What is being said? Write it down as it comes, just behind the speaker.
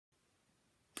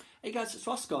Hey guys, it's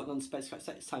Ross Gordon on Space Quest.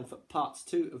 It's time for part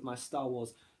 2 of my Star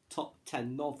Wars top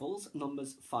 10 novels,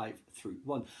 numbers 5 through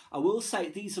 1. I will say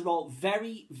these are all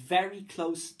very, very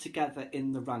close together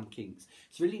in the rankings.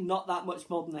 It's really not that much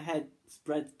more than a head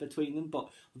spread between them, but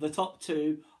the top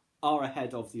 2 are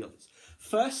ahead of the others.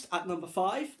 First, at number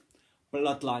 5,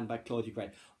 Bloodline by Claudia Gray.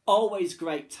 Always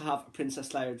great to have a Princess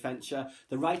Leia adventure.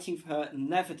 The writing for her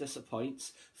never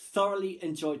disappoints. Thoroughly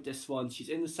enjoyed this one. She's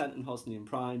in the Senate and Hosnian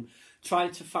Prime,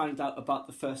 trying to find out about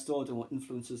the First Order and what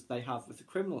influences they have with the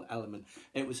criminal element.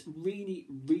 It was really,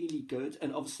 really good.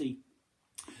 And obviously,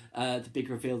 the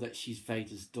big reveal that she's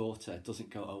Vader's daughter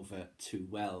doesn't go over too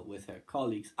well with her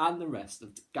colleagues and the rest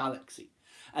of the galaxy.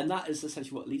 And that is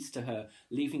essentially what leads to her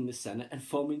leaving the Senate and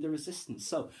forming the Resistance.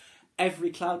 So, every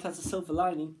cloud has a silver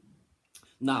lining.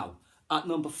 Now, at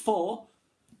number 4,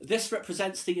 this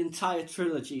represents the entire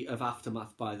trilogy of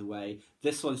Aftermath, by the way.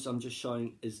 This one I'm just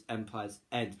showing is Empire's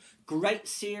End. Great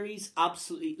series,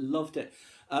 absolutely loved it.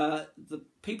 The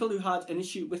people who had an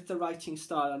issue with the writing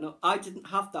style, I know I didn't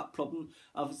have that problem.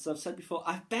 As I've said before,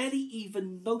 I barely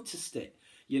even noticed it.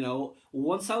 You know,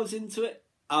 once I was into it,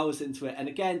 I was into it. And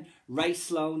again, Ray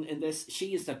Sloan in this,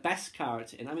 she is the best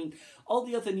character. And I mean, all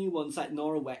the other new ones like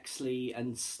Nora Wexley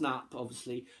and Snap,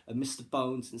 obviously, and Mr.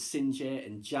 Bones and Sinjir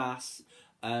and Jas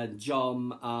and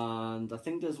John, and I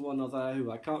think there's one other who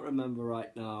I can't remember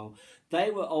right now.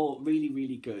 They were all really,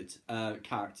 really good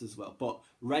characters as well. But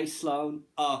Ray Sloan,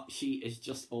 oh, she is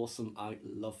just awesome. I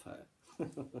love her.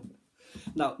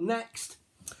 Now, next,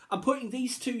 I'm putting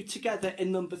these two together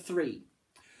in number 3.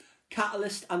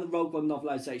 Catalyst and the Rogue One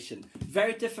novelisation.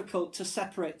 Very difficult to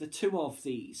separate the two of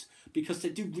these because they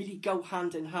do really go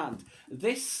hand in hand.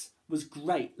 This was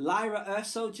great. Lyra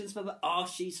Erso, Jin's mother, oh,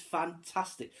 she's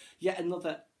fantastic. Yet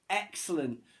another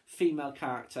excellent female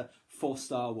character for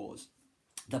Star Wars.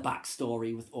 The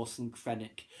backstory with Orson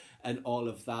Krennic and all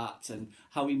of that, and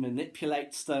how he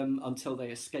manipulates them until they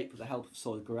escape with the help of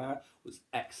Saw Gerrera was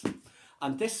excellent.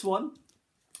 And this one,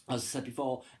 as I said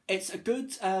before, it's a good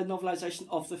novelisation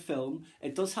of the film.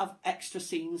 It does have extra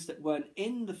scenes that weren't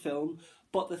in the film,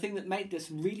 but the thing that made this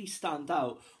really stand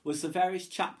out was the various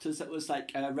chapters that was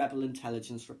like Rebel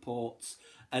intelligence reports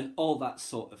and all that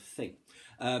sort of thing.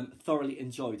 Thoroughly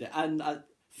enjoyed it. And I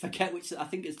forget which, I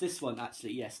think it's this one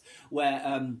actually, yes,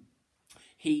 where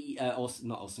he,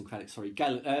 not Orson Krennic, sorry,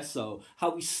 Galen Erso,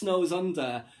 how he snows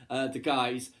under the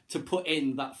guys to put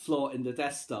in that flaw in the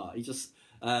Death Star. He just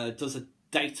does a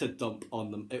data dump on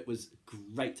them. It was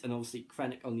great, and obviously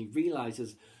Krennic only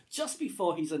realises just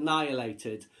before he's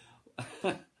annihilated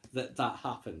that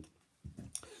happened.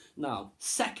 Now,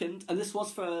 second, and this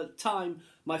was for a time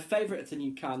my favourite of the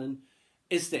new canon,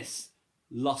 is this,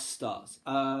 Lost Stars.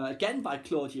 Again by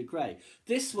Claudia Gray.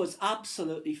 This was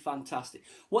absolutely fantastic.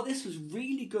 What this was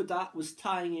really good at was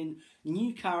tying in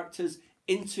new characters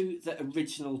into the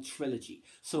original trilogy.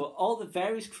 So all the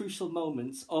various crucial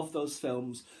moments of those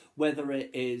films, whether it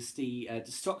is the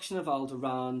destruction of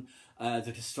Alderaan,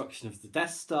 the destruction of the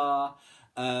Death Star,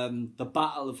 the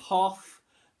Battle of Hoth,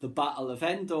 the Battle of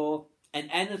Endor, and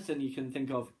anything you can think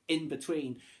of in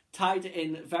between, tied it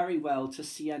in very well to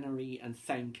Ciena Ree and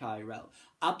Thane Kyrell.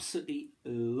 Absolutely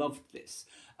loved this.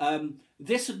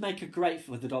 This would make a great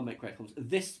film. They don't make great films.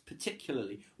 This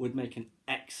particularly would make an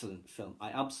excellent film. I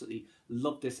absolutely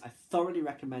love this. I thoroughly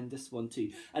recommend this one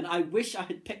too. And I wish I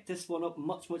had picked this one up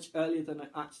much, much earlier than I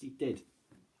actually did.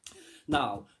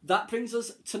 Now, that brings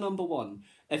us to number 1.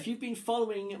 If you've been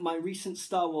following my recent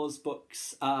Star Wars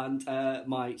books and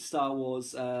my Star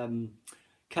Wars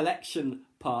collection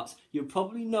part, you'll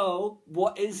probably know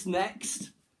what is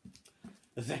next.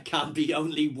 There can be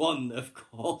only one, of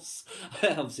course.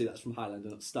 Obviously, that's from Highlander,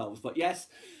 not Star Wars. But yes,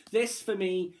 this, for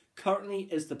me, currently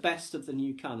is the best of the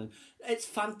new canon. It's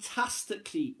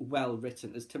fantastically well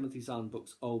written, as Timothy Zahn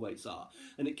books always are.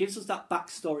 And it gives us that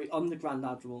backstory on the Grand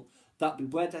Admiral that we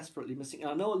were desperately missing. And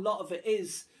I know a lot of it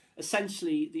is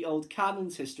essentially the old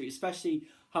canon's history, especially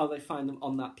how they find them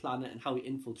on that planet and how he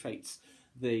infiltrates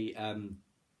the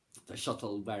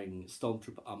shuttle wearing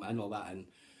stormtrooper armor and all that, and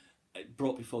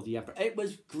brought before the Emperor. It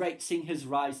was great seeing his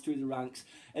rise through the ranks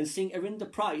and seeing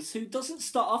Erinda Pryce, who doesn't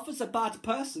start off as a bad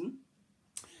person,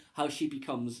 how she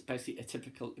becomes basically a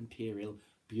typical Imperial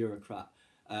bureaucrat,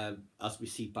 as we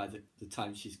see by the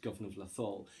time she's Governor of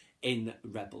Lothal in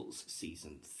Rebels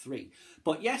Season 3.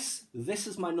 But yes, this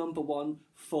is my number 1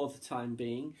 for the time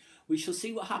being. We shall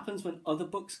see what happens when other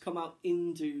books come out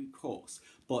in due course.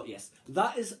 But yes,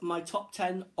 that is my top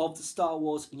 10 of the Star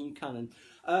Wars new canon.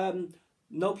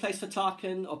 No Place for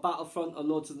Tarkin or Battlefront or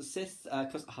Lords of the Sith,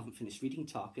 because I haven't finished reading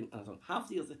Tarkin and I don't have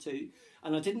the other two.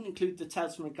 And I didn't include the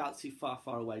Tales from a Galaxy Far,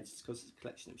 Far Away just because it's a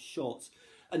collection of shorts.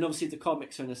 And obviously the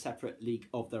comics are in a separate league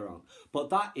of their own. But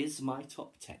that is my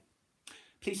top 10.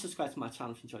 Please subscribe to my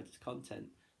channel if you enjoyed this content.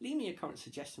 Leave me a comment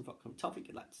suggestion for a topic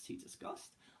you'd like to see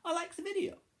discussed. I like the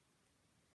video.